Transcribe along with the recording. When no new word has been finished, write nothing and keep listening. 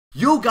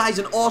Yo guys,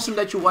 and awesome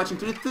that you're watching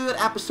to the third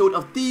episode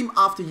of Team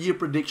of the Year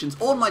predictions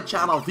on my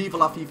channel Viva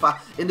la FIFA.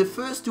 In the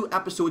first two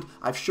episodes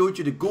I've showed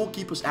you the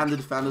goalkeepers and the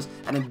defenders,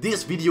 and in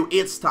this video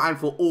it's time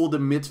for all the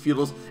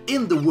midfielders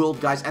in the world,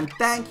 guys. And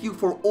thank you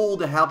for all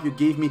the help you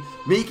gave me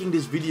making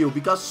this video,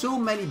 because so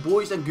many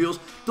boys and girls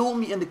told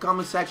me in the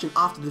comment section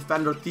after the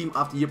defender Team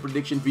of the Year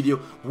prediction video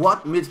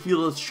what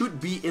midfielders should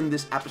be in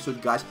this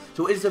episode, guys.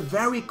 So it's a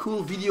very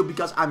cool video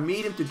because I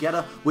made it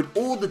together with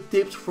all the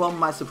tips from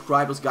my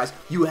subscribers, guys.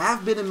 You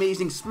have been amazing.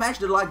 Smash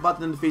the like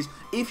button in the face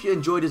if you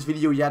enjoyed this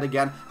video yet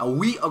again, and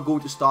we are going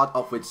to start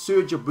off with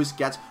Sergio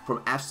Busquets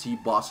from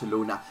FC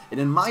Barcelona. And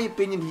in my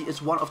opinion, he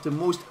is one of the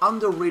most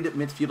underrated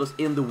midfielders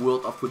in the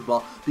world of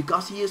football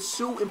because he is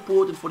so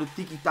important for the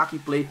tiki-taka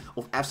play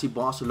of FC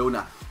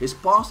Barcelona. His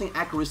passing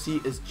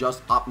accuracy is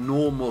just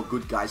abnormal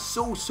good, guys,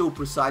 so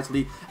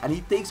precisely, and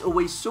he takes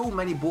away so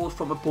many balls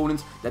from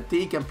opponents that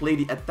they can play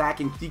the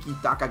attacking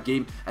tiki-taka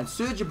game. And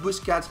Sergio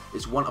Busquets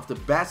is one of the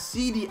best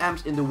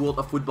CDMs in the world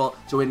of football,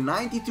 so a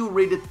 92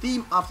 rated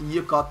Team of the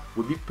Year card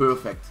would be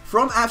perfect.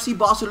 From FC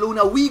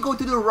Barcelona we go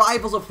to the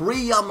rivals of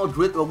Real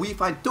Madrid, where we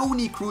find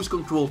Tony Kroos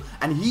Control,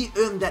 and he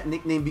earned that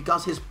nickname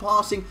because his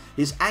passing,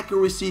 his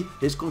accuracy,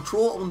 his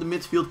control on the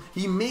midfield,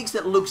 he makes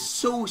it look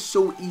so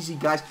easy,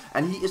 guys,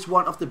 and he is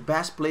one of the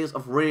best players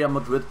of Real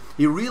Madrid.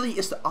 He really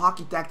is the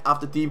architect of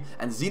the team,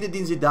 and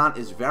Zinedine Zidane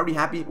is very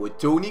happy with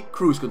Tony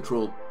Kroos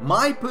Control.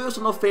 My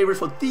personal favorite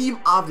for Team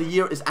of the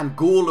Year is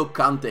N'Golo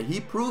Kante. He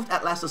proved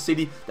at Leicester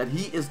City that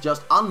he is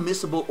just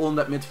unmissable on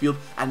that midfield,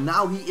 and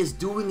now he is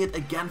doing it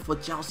again for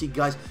Chelsea,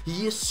 guys.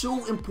 He is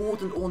so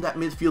important on that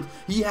midfield.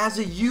 He has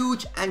a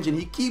huge engine.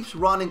 He keeps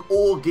running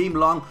all game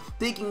long,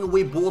 taking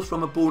away balls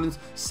from opponents,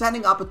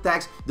 setting up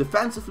attacks.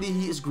 Defensively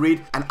he is great,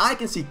 and I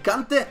can see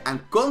Kante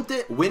and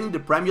Conte winning the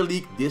Premier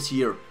League this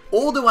year.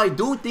 Although I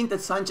don't think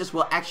that Sanchez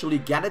will actually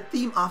get a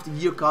Team of the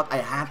Year card, I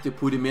had to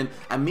put him in,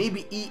 and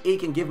maybe EA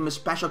can give him a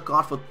special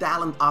card for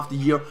Talent of the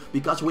Year,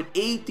 because with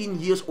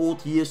 18 years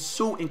old he is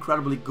so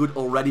incredibly good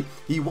already.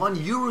 He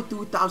won Euro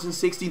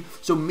 2016,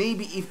 so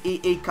maybe if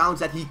EA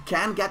counts that he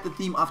can get the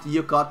Team of the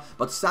Year card.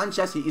 But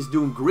Sanchez, he is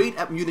doing great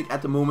at Munich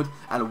at the moment,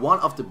 and one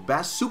of the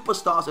best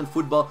superstars in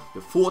football the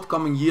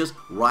forthcoming years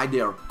right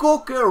there.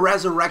 Coque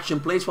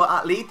Resurrection plays for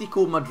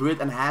Atletico Madrid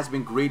and has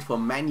been great for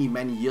many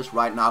years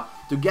right now.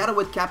 Together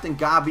with Captain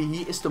Gabi,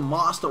 he is the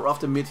master of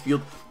the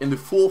midfield in the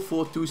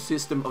 4-4-2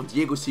 system of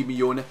Diego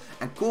Simeone,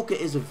 and Coque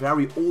is a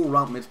very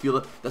all-round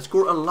midfielder that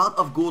scored a lot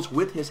of goals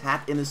with his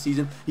head in the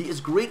season. He is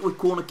great with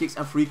corner kicks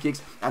and free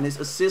kicks, and his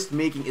assist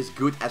making is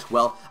good as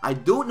well. I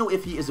don't know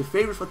if he is a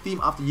favorite for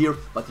Team of the Year,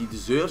 but he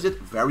deserves it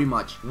very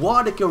much.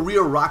 What a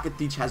career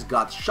Rakitic has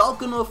got.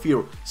 Schalke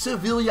 04,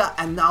 Sevilla,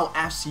 and now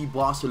FC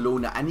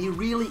Barcelona, and he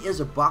really is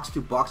a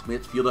box-to-box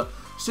midfielder.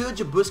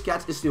 Sergio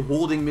Busquets is the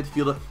holding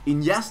midfielder,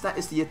 Iniesta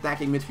is the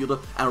attacking midfielder,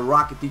 and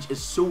Rakitic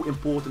is so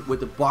important with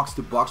the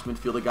box-to-box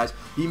midfielder, guys.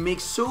 He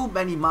makes so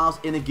many miles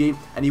in a game,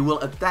 and he will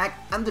attack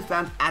and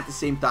defend at the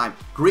same time.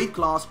 Great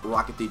class,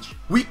 Rakitic.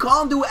 We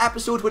can't do an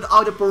episode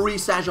without a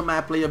Paris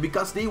Saint-Germain player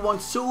because they won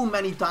so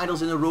many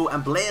titles in a row,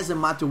 and Blaise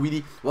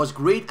Matuidi was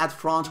great at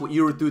France with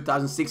Euro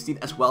 2016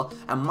 as well.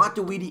 And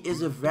Matuidi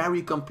is a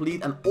very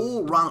complete and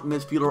all-round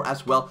midfielder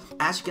as well.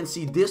 As you can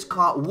see, this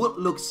card would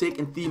look sick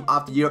in Team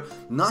of the Year.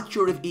 Not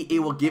sure if EA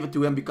will give it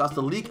to him because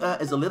the league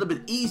is a little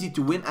bit easy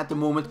to win at the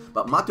moment,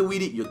 but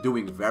Matuidi, you're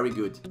doing very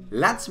good.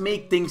 Let's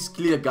make things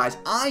clear, guys.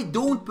 I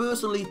don't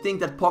personally think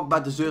that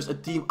Pogba deserves a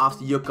Team of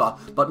the Year card,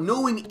 but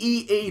knowing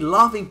EA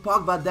loving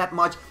Pogba that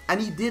much,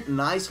 and he did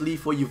nicely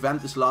for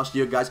Juventus last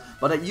year, guys,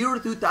 but at Euro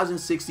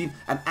 2016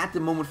 and at the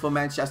moment for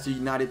Manchester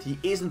United, he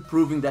isn't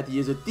proving that he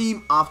is a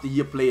Team of the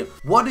Year player.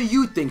 What do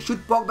you think?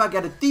 Should Pogba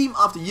get a Team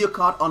of the Year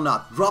card or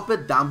not? Drop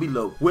it down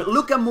below. With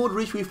Luka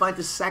Modric, we find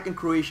the second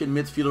Croatian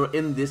midfielder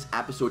in this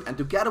episode, and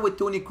together with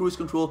Tony Kroos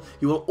Control,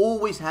 he will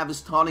always have the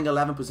starting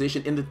 11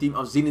 position in the team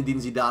of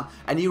Zinedine Zidane,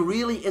 and he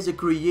really is a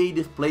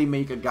creative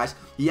playmaker, guys.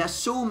 He has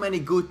so many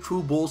good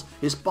through balls.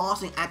 His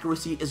passing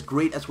accuracy is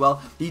great as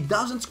well. He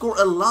doesn't score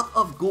a lot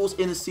of goals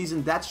in a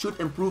season. That should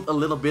improve a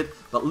little bit,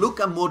 but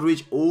Luka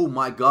Modric, oh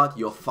my god,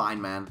 you're fine,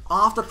 man.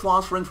 After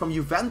transferring from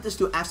Juventus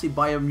to FC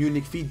Bayern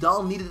Munich,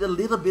 Vidal needed a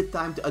little bit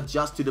time to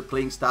adjust to the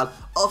playing style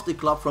of the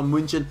club from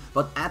München,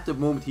 but at the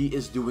moment he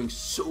is doing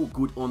so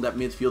good on that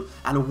midfield,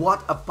 and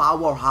what a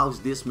powerhouse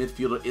this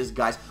midfielder is,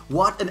 guys.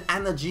 What an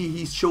energy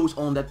he shows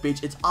on that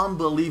pitch. It's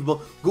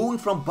unbelievable. Going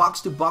from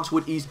box to box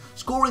with ease,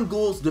 scoring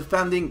goals,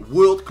 defending,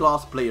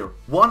 world-class player.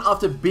 One of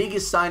the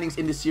biggest signings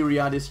in the Serie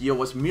A this year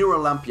was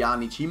Miralem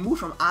Pjanić. He moved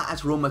from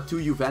AS Roma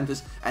to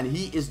Juventus, and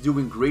he is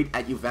doing great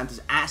at Juventus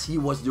as he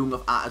was doing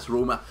of AS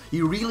Roma.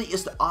 He really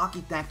is the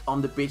architect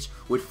on the pitch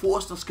with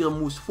 4-star skill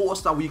moves,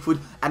 4-star weak foot,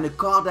 and a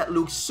card that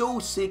looks so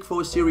sick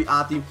for a Serie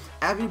A team.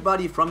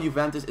 Everybody from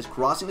Juventus is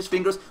crossing his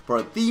fingers for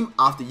a Team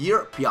of the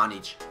Year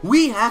Pjanić.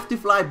 We have to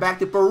fly back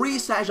to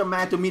Paris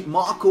Saint-Germain to meet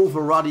Marco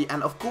Verratti,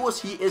 and of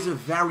course he is a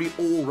very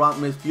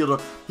all-round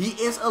midfielder. He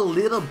is a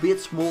little bit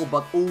small,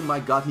 but oh my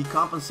god, he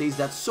compensates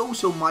that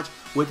so much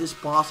with his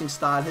passing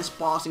style, his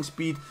passing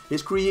speed,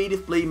 his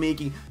creative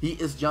playmaking. He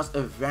is just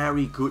a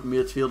very good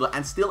midfielder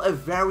and still a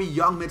very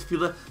young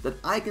midfielder that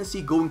I can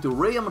see going to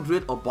Real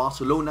Madrid or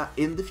Barcelona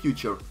in the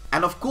future.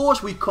 And of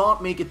course we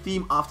can't make a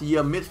team of the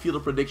year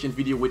midfielder prediction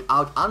video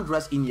without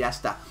Andres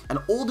Iniesta. And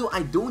although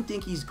I don't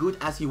think he's good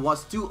as he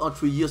was 2 or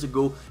 3 years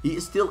ago, he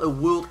is still a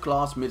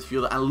world-class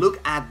midfielder. And look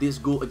at this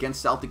goal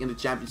against Celtic in the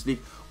Champions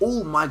League.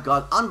 Oh my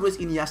god, Andres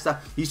Iniesta,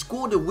 he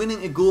scored the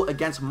winning goal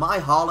against my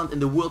Haaland in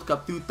the World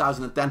Cup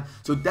 2010.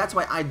 So that's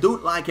why I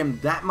don't like him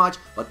that much,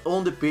 but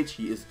on the pitch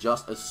he is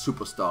just a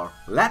superstar.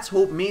 Let's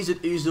hope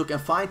Mesut Özil can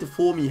find the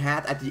form he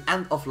had at the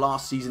end of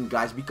last season,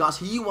 guys, because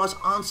he was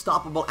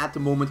unstoppable at the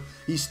moment.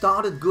 He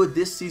started good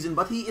this season,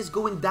 but he is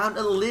going down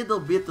a little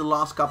bit the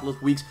last couple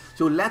of weeks.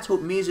 So let's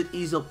hope Mesut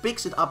Özil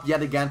picks it up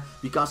yet again,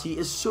 because he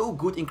is so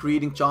good in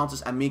creating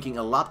chances and making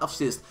a lot of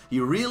assists. He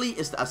really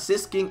is the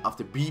assist king of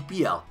the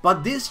BPL.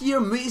 But this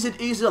year Mesut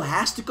Özil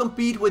has to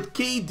compete with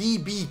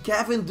KDB,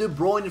 Kevin De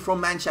Bruyne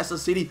from Manchester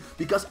City,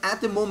 because at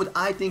the moment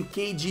I think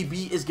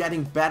KGB is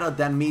getting better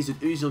than Mesut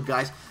Özil,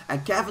 guys.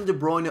 And Kevin De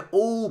Bruyne,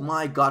 oh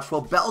my god,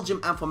 for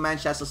Belgium and for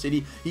Manchester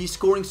City, he's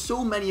scoring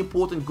so many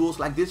important goals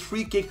like this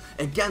free kick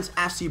against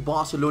FC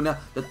Barcelona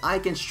that I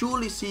can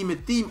surely see him a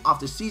team of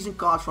the season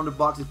card from the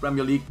Barclays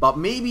Premier League. But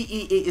maybe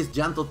EA is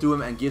gentle to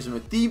him and gives him a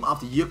team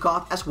of the year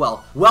card as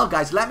well. Well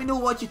guys, let me know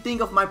what you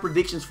think of my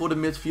predictions for the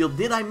midfield.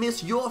 Did I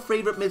miss your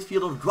favorite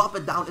midfielder? Drop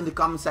it down in the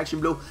comment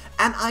section below.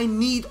 And I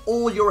need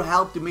all your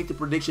help to make the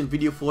prediction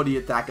video for the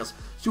attackers.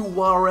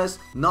 Suarez,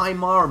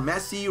 Neymar,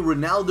 Messi,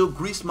 Ronaldo,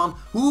 Griezmann,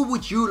 who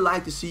would you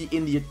like to see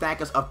in the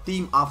attackers of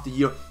team of the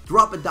year?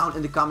 Drop it down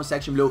in the comment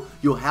section below.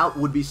 Your help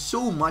would be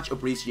so much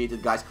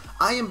appreciated, guys.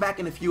 I am back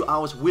in a few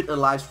hours with a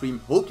live stream.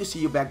 Hope to see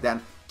you back then.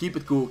 Keep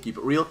it cool, keep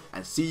it real,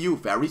 and see you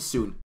very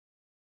soon.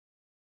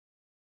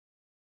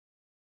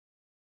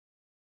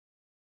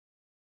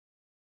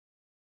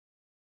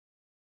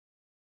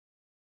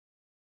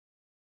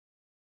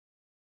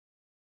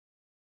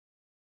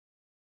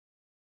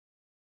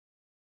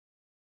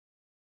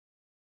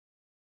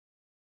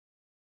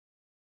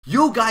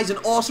 Yo guys, and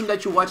awesome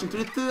that you're watching to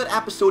the 3rd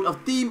episode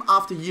of Team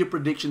of the Year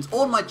predictions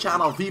on my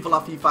channel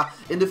Viva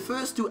In the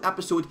first 2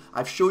 episodes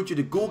I've showed you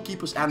the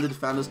goalkeepers and the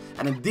defenders,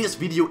 and in this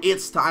video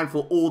it's time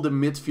for all the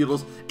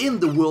midfielders in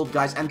the world,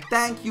 guys. And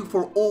thank you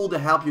for all the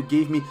help you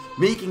gave me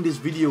making this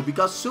video,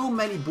 because so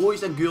many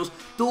boys and girls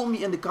told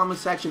me in the comment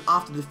section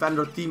after the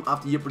defender Team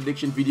of the Year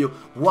prediction video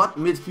what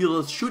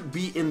midfielders should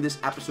be in this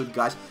episode,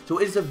 guys. So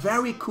it's a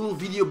very cool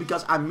video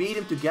because I made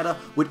them together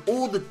with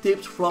all the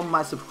tips from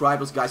my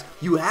subscribers, guys.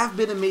 You have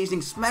been amazing.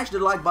 Smash the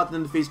like button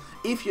in the face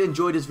if you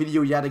enjoyed this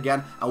video yet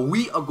again. And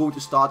we are going to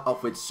start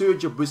off with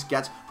Sergio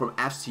Busquets from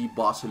FC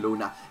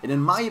Barcelona. And in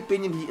my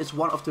opinion, he is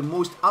one of the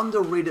most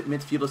underrated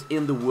midfielders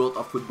in the world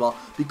of football,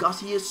 because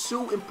he is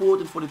so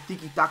important for the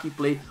tiki-taka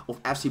play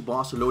of FC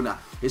Barcelona.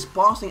 His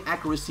passing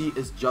accuracy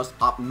is just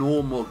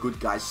abnormal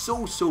good, guys.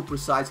 So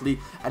precisely,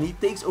 and he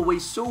takes away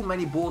so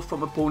many balls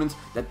from opponents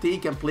that they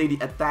can play the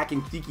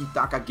attacking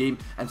tiki-taka game.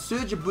 And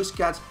Sergio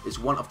Busquets is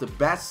one of the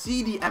best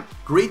CDM,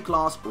 great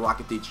class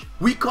Rakitic.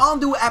 We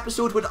can't do an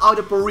episode without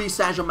a Paris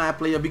Saint-Germain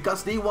player,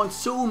 because they won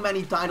so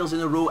many titles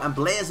in a row, and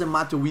Blaise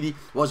Matuidi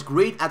was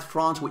great at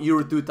France with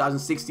Euro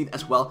 2016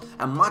 as well.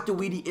 And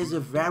Matuidi is a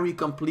very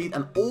complete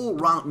and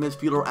all-round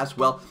midfielder as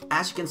well.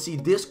 As you can see,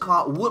 this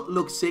card would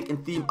look sick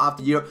in Team of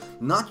the Year.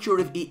 Not sure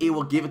if EA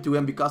will give it to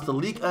him, because the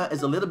Ligue 1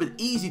 is a little bit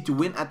easy to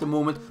win at the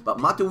moment. But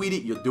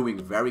Matuidi, you're doing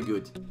very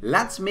good.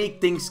 Let's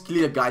make things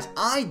clear, guys.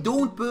 I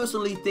don't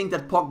personally think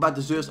that Pogba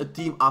deserves a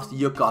Team of the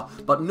Year card,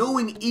 but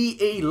knowing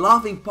EA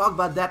loving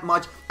Pogba that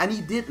much, and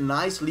he did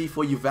nicely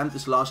for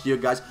Juventus last year,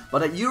 guys,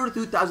 but at Euro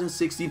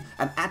 2016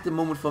 and at the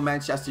moment for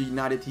Manchester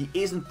United, he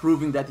isn't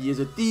proving that he is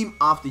a Team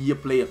of the Year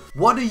player.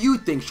 What do you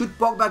think? Should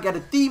Pogba get a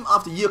Team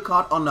of the Year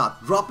card or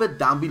not? Drop it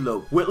down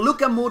below. With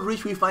Luka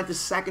Modric, we find the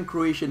second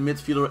Croatian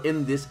midfielder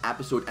in this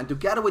episode, and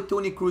together with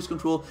Toni Kroos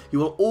Control, he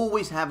will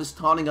always have the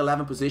starting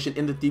 11 position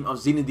in the team of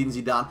Zinedine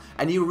Zidane,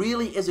 and he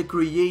really is a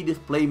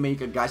creative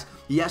playmaker, guys.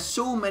 He has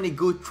so many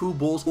good through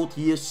balls.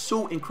 He is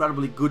so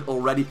incredibly good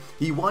already.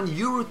 He won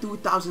Euro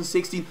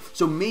 2016,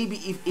 so maybe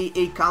if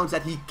EA counts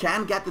that, he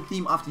can get the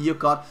Team of the Year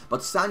card.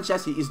 But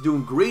Sanchez, he is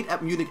doing great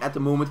at Munich at the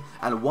moment,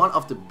 and one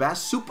of the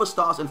best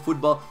superstars in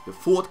football the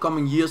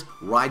forthcoming years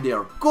right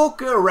there.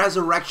 Koke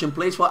Resurrection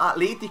plays for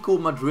Atletico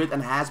Madrid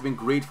and has been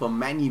great for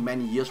many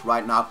years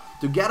right now.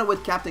 Together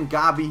with Captain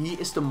Gabi, he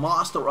is the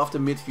master of the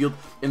midfield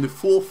in the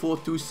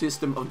 4-4-2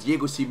 system of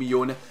Diego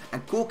Simeone.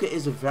 And Koke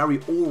is a very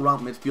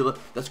all-round midfielder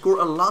that scored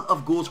a lot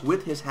of goals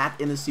with his head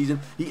in the season.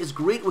 He is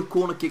great with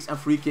corner kicks and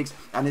free kicks,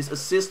 and his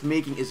assist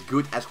making is is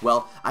good as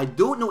well. I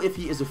don't know if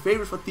he is a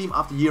favorite for Team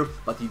of the Year,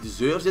 but he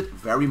deserves it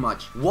very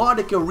much. What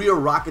a career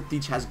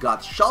Rakitic has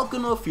got. Schalke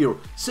 04,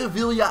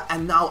 Sevilla,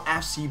 and now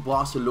FC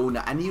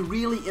Barcelona, and he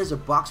really is a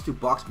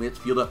box-to-box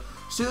midfielder.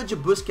 Sergio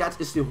Busquets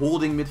is the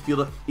holding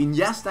midfielder,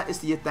 Iniesta is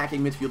the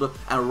attacking midfielder,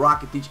 and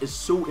Rakitic is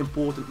so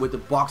important with the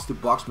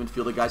box-to-box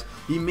midfielder, guys.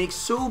 He makes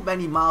so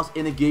many miles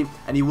in a game,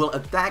 and he will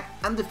attack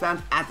and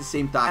defend at the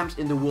same time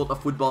in the world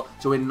of football.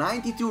 So a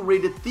 92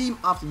 rated Team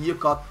of the Year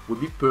card would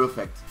be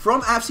perfect.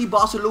 From FC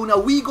Barcelona,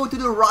 we go to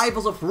the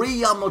rivals of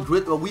Real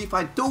Madrid, where we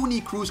find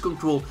Tony Kroos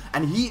Control,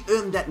 and he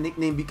earned that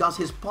nickname because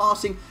his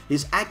passing,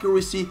 his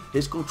accuracy,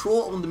 his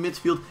control on the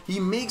midfield, he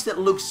makes it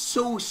look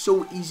so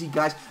easy,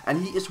 guys,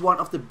 and he is one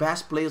of the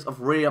best players of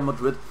Real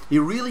Madrid. He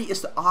really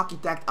is the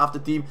architect of the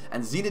team,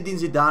 and Zinedine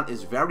Zidane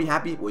is very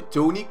happy with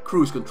Tony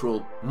Kroos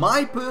Control.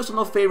 My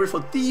personal favorite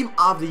for Team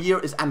of the Year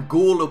is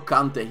N'Golo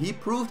Kante. He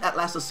proved at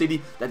Leicester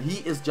City that he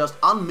is just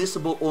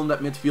unmissable on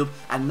that midfield,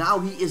 and now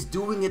he is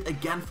doing it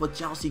again for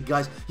Chelsea,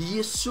 guys. He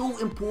is so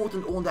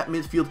important on that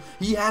midfield.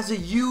 He has a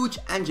huge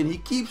engine. He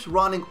keeps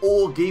running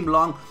all game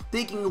long,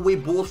 taking away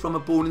balls from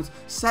opponents,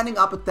 setting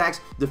up attacks.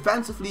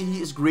 Defensively,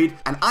 he is great,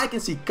 and I can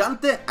see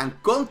Kante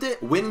and Conte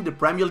winning the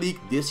Premier League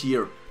this year.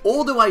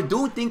 Although I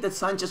don't think that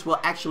Sanchez will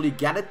actually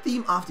get a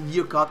Team of the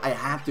Year card, I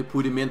had to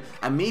put him in,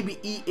 and maybe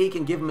EA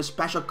can give him a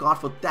special card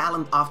for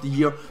Talent of the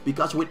Year,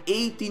 because with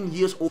 18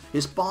 years old,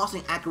 his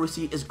passing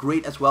accuracy is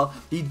great as well.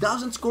 He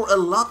doesn't score a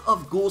lot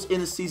of goals in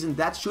a season,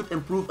 that should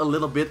improve a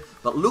little bit,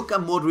 but Luka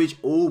Modric,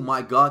 oh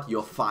my god,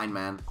 you're fine,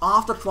 man.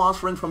 After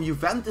transferring from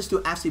Juventus to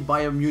FC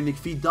Bayern Munich,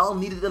 Vidal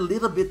needed a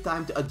little bit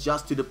time to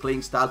adjust to the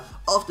playing style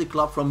of the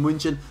club from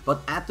München,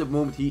 but at the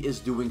moment he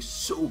is doing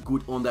so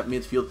good on that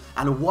midfield,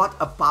 and what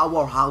a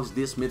powerhouse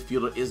this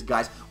midfielder is,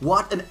 guys.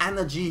 What an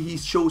energy he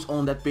shows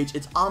on that pitch.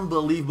 It's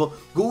unbelievable.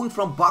 Going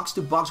from box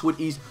to box with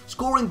ease,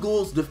 scoring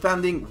goals,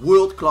 defending,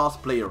 world-class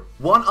player.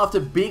 One of the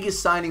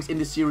biggest signings in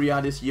the Serie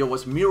A this year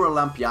was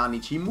Miralem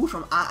Pjanić. He moved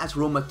from AS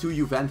Roma to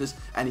Juventus,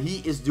 and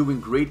he is doing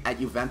great at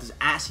Juventus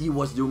as he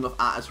was doing with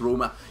AS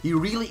Roma. He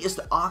really is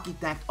the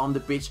architect on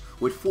the pitch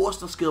with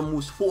 4-star skill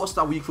moves,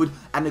 4-star weak foot,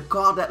 and a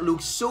card that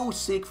looks so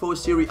sick for a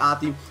Serie A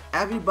team.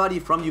 Everybody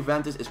from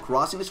Juventus is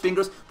crossing his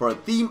fingers for a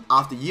Team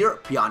of the Year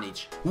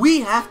Pjanić.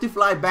 We have to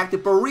fly back to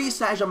Paris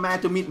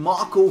Saint-Germain to meet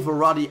Marco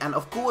Verratti, and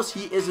of course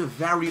he is a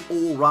very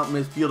all-round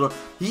midfielder.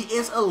 He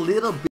is a little bit